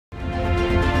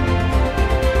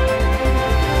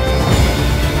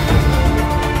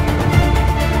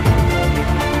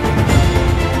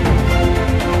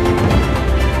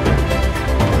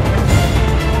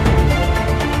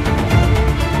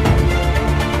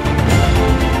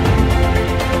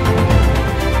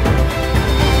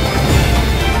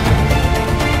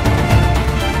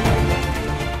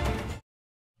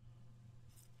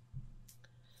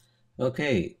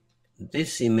Okay,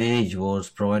 this image was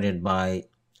provided by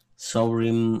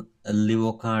Saurim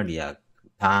Levocardiac,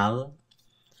 PAL.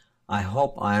 I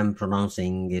hope I am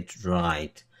pronouncing it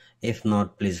right. If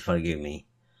not, please forgive me.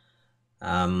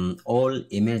 All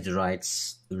image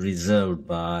rights reserved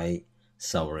by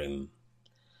Saurim.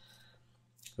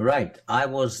 Right, I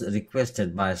was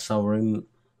requested by Saurim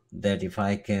that if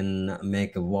I can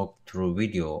make a walkthrough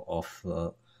video of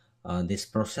this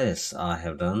process I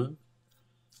have done.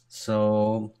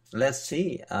 So let's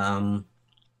see. I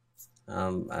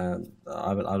will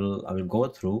go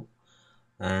through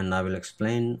and I will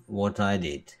explain what I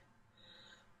did.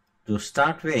 To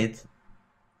start with,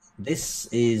 this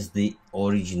is the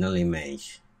original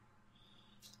image.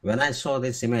 When I saw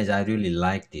this image, I really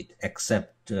liked it,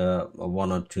 except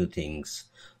one or two things,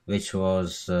 which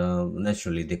was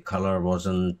naturally the color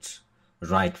wasn't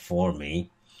right for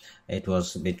me. It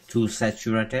was a bit too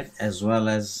saturated, as well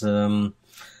as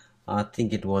I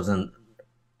think it wasn't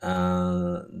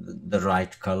the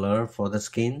right color for the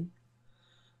skin.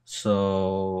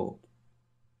 So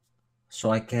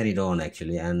I carried on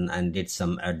actually and did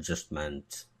some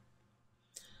adjustments.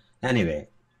 Anyway,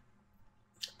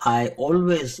 I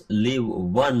always leave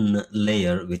one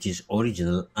layer which is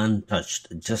original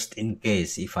untouched just in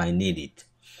case if I need it.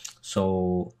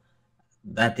 So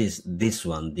that is this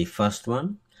one, the first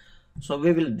one. So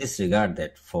we will disregard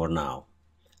that for now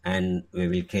and we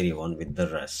will carry on with the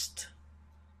rest.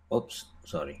 Oops,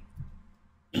 sorry.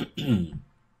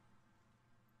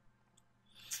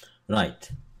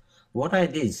 Right. What I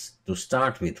did to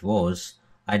start with was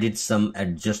I did some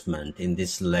adjustment in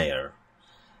this layer.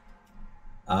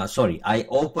 I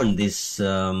opened this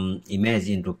image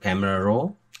into Camera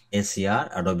Raw, ACR,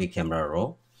 Adobe Camera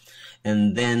Raw,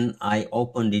 and then I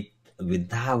opened it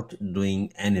without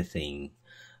doing anything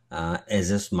as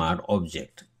a smart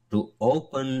object. To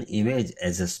open image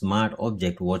as a smart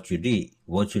object, what you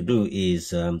do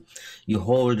is you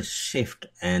hold Shift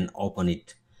and open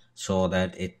it so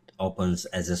that it opens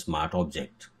as a smart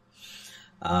object.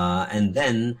 And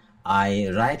then I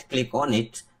right click on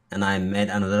it and I made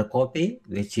another copy,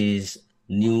 which is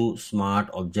new smart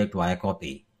object via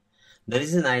copy. The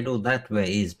reason I do that way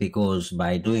is because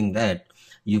by doing that,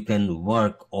 you can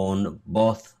work on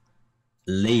both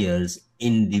layers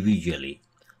individually.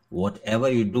 Whatever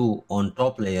you do on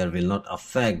top layer will not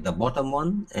affect the bottom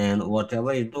one, and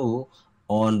whatever you do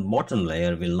on bottom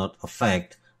layer will not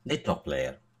affect the top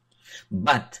layer.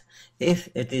 But if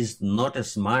it is not a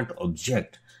smart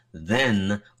object,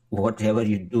 then whatever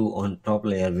you do on top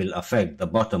layer will affect the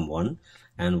bottom one,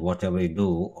 and whatever you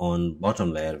do on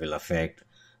bottom layer will affect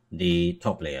the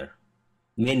top layer,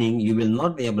 meaning you will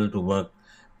not be able to work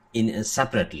in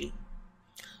separately.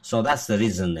 So that's the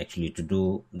reason actually to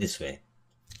do this way.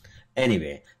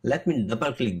 Anyway, let me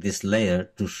double click this layer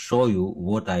to show you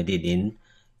what I did in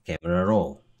Camera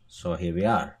Raw. So here we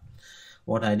are.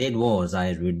 What I did was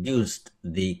I reduced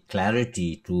the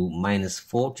clarity to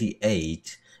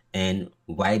 -48 and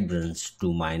vibrance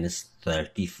to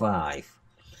 -35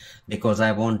 because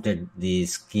I wanted the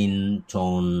skin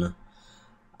tone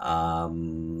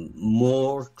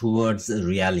more towards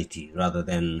reality rather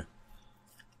than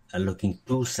looking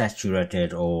too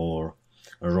saturated or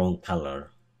wrong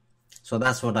color. So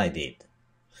that's what I did.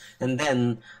 And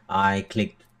then I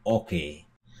clicked OK.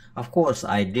 Of course,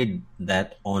 I did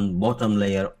that on bottom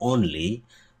layer only,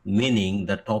 meaning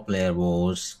the top layer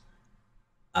was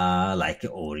like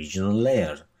an original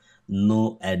layer.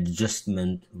 No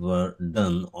adjustment were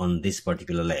done on this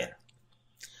particular layer.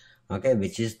 Okay,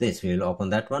 which is this. We will open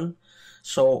that one.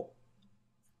 So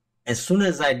as soon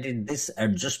as I did this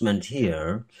adjustment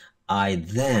here, I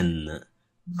then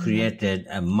created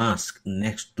a mask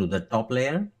next to the top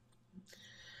layer.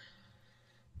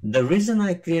 The reason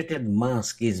I created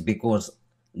mask is because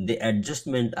the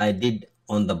adjustment I did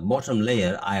on the bottom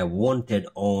layer I wanted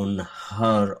on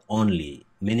her only,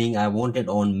 meaning I wanted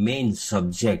on main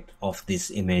subject of this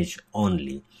image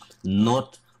only,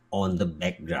 not on the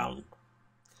background.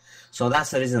 So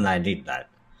that's the reason I did that.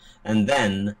 And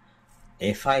then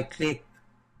if I click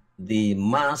the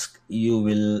mask, you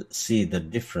will see the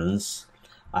difference.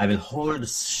 I will hold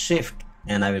Shift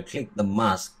and I will click the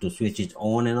mask to switch it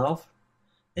on and off.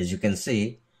 As you can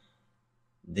see,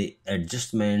 the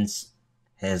adjustments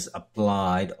has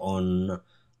applied on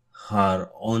her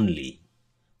only,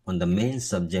 on the main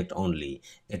subject only.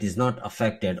 It is not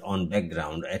affected on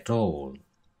background at all.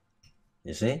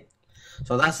 You see?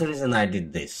 So that's the reason I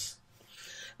did this.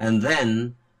 And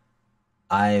then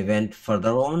I went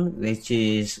further on, which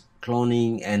is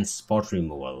cloning and spot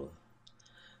removal.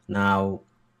 Now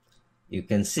you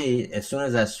can see as soon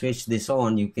as I switch this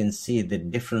on, you can see the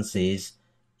differences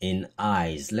in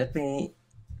eyes. Let me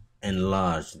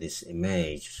enlarge this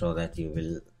image so that you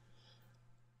will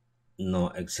know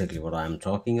exactly what I'm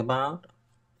talking about.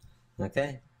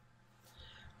 Okay,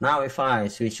 now if I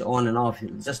switch on and off,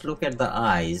 just look at the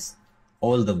eyes,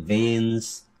 all the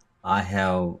veins. I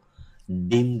have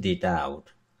dimmed it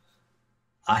out.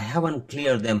 I haven't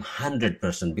cleared them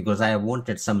 100% because I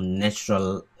wanted some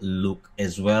natural look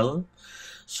as well.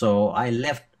 So I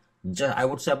left, I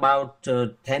would say about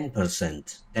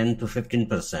 10%, 10 to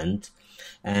 15%,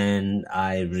 and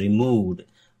I removed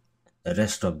the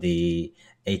rest of the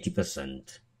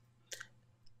 80%.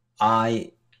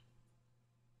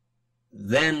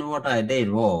 Then what I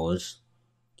did was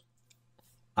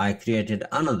I created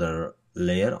another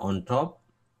layer on top,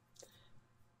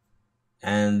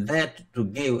 and that to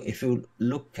give, if you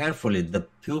look carefully, the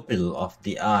pupil of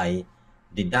the eye,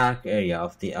 the dark area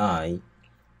of the eye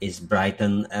is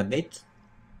brightened a bit,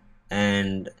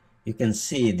 and you can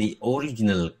see the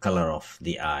original color of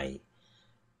the eye,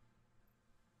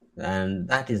 and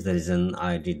that is the reason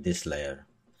I did this layer.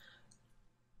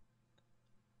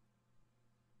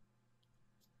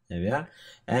 There we are.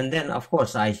 And then of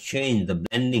course I changed the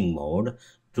blending mode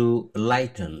to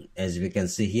lighten, as we can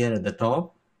see here at the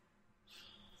top.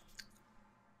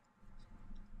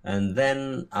 And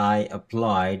then I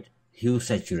applied hue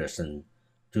saturation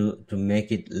to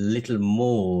make it a little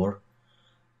more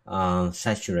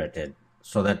saturated,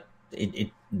 so that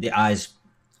the eyes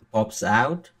pops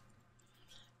out.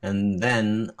 And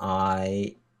then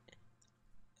I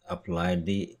applied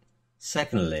the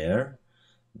second layer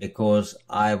because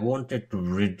I wanted to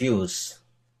reduce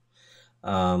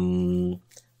the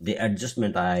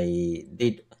adjustment I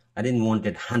did. I didn't want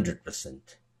it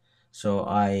 100%, so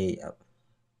I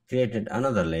created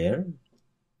another layer,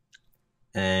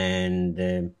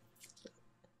 and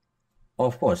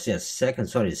of course, yes,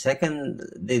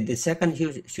 the second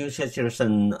hue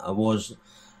saturation was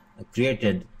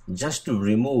created just to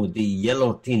remove the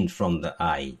yellow tint from the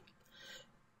eye,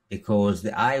 because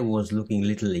the eye was looking a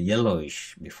little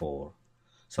yellowish before.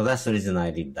 So that's the reason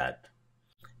I did that.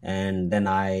 And then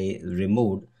I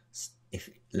removed,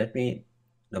 let me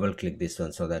double click this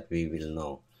one so that we will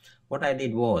know. What I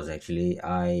did was, actually,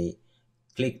 I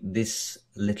clicked this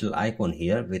little icon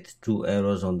here with two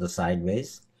arrows on the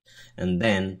sideways, and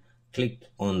then clicked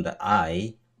on the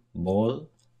eye ball,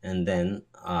 and then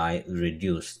I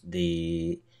reduced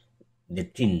the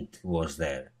tint was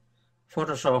there.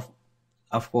 Photoshop,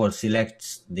 of course,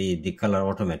 selects the color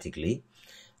automatically,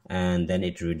 and then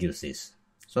it reduces.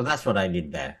 So that's what I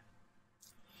did there.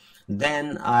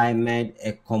 Then I made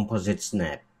a composite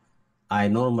snap. I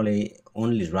normally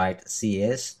only write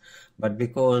CS, but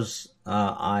because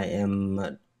I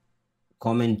am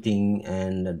commenting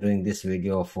and doing this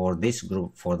video for this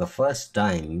group for the first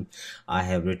time, I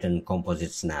have written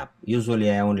composite snap.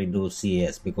 Usually I only do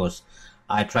CS because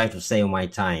I try to save my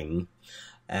time,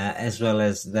 as well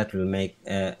as that will make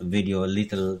a video a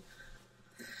little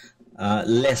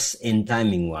less in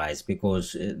timing wise,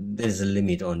 because there's a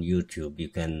limit on YouTube. You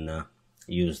can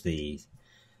use the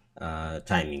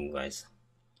timing wise.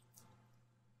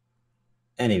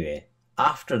 Anyway,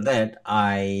 after that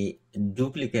I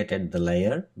duplicated the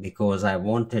layer because I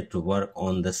wanted to work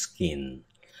on the skin,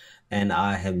 and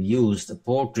I have used a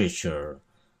portraiture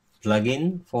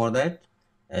plugin for that.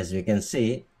 As we can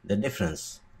see the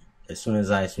difference, as soon as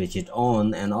I switch it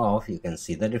on and off, you can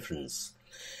see the difference.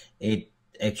 It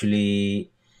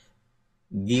actually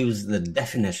gives the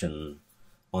definition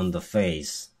on the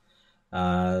face,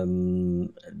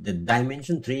 the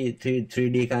dimension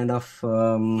 3D kind of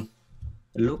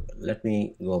look. Let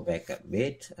me go back a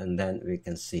bit, and then we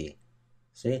can see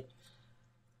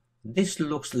this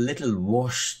looks a little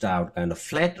washed out, kind of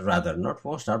flat, rather not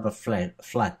washed out but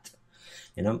flat,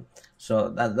 you know. So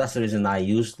that's the reason I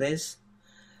use this.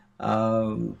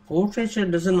 Portraiture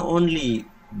doesn't only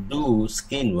do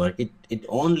skin work, it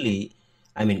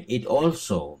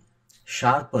also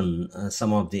sharpen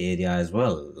some of the area as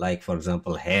well, like for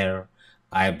example hair,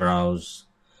 eyebrows,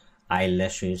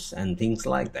 eyelashes, and things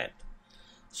like that.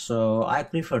 So I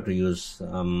prefer to use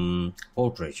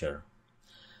portraiture.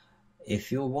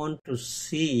 If you want to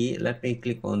see, let me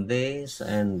click on this,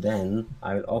 and then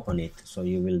I will open it so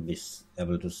you will be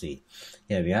able to see.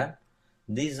 Here we are.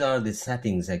 These are the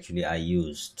settings actually I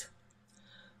used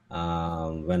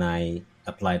when I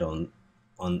applied on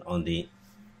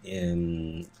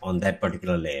that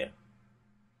particular layer.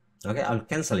 Okay, I'll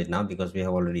cancel it now because we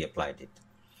have already applied it.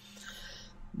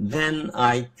 Then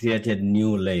I created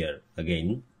new layer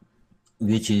again,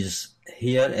 which is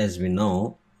here, as we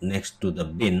know, next to the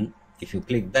bin. If you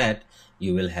click that,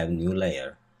 you will have new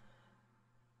layer.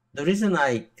 The reason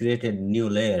I created new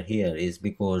layer here is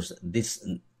because this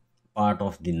part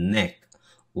of the neck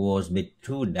was a bit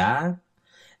too dark,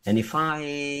 and if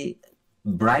I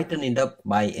brighten it up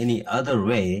by any other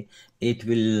way, it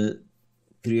will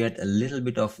create a little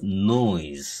bit of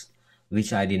noise,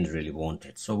 which I didn't really want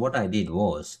it. So what I did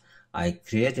was I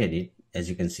created it. As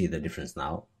you can see the difference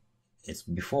now, it's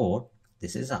before,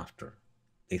 this is after,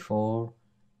 before,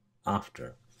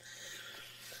 after.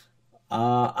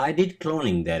 I did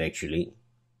cloning there actually,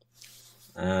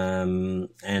 and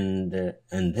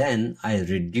then I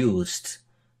reduced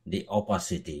the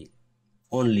opacity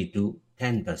only to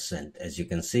 10%, as you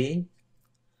can see,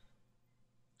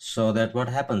 so that what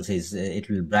happens is it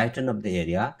will brighten up the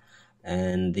area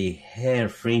and the hair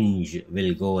fringe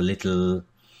will go a little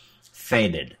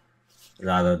faded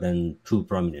rather than too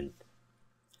prominent.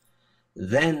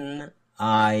 Then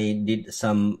I did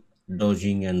some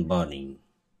dodging and burning.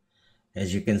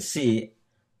 As you can see,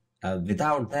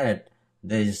 without that,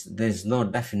 there's no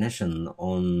definition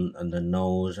on the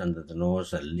nose, under the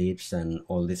nose, the lips, and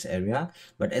all this area.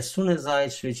 But as soon as I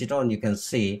switch it on, you can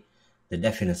see the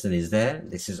definition is there.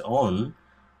 This is on,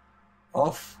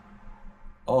 off,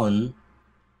 on,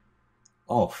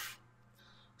 off.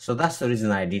 So that's the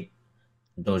reason I did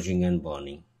dodging and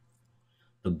burning,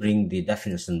 to bring the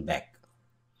definition back.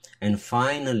 And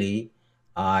finally,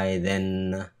 I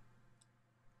then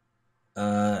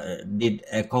did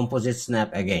a composite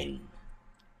snap again.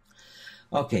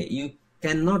 Okay, you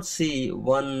cannot see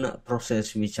one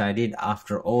process which I did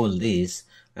after all this,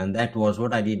 and that was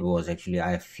what I did was actually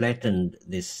I flattened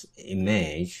this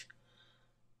image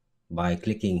by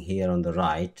clicking here on the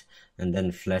right and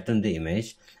then flatten the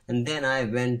image, and then I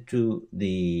went to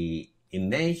the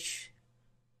image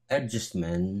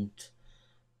adjustment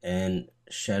and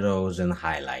shadows and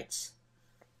highlights.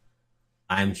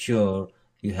 I'm sure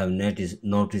you have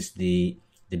noticed the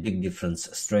big difference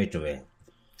straight away.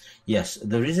 Yes,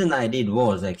 the reason I did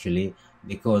was actually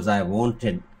because I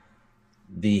wanted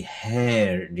the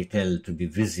hair detail to be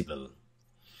visible.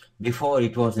 Before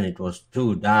it wasn't, it was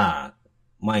too dark.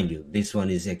 Mind you, this one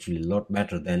is actually a lot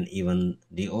better than even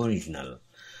the original.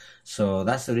 So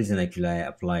that's the reason actually I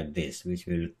applied this, which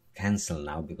will cancel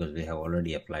now because we have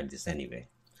already applied this anyway.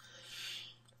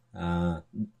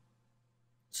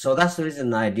 So that's the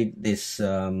reason I did this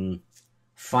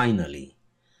finally.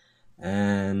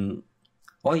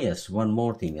 Oh yes, one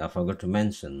more thing I forgot to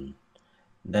mention,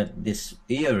 that this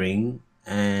earring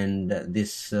and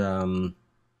this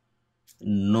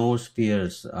nose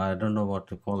pierce, I don't know what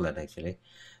to call that actually,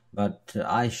 but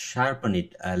I sharpen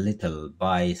it a little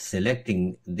by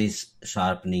selecting this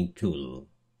sharpening tool,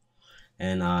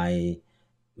 and I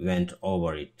went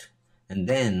over it, and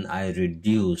then I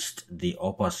reduced the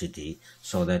opacity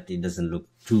so that it doesn't look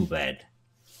too bad.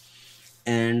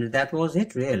 And that was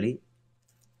it really.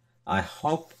 I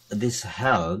hope this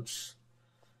helps,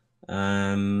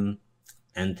 and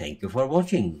thank you for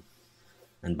watching,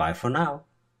 and bye for now.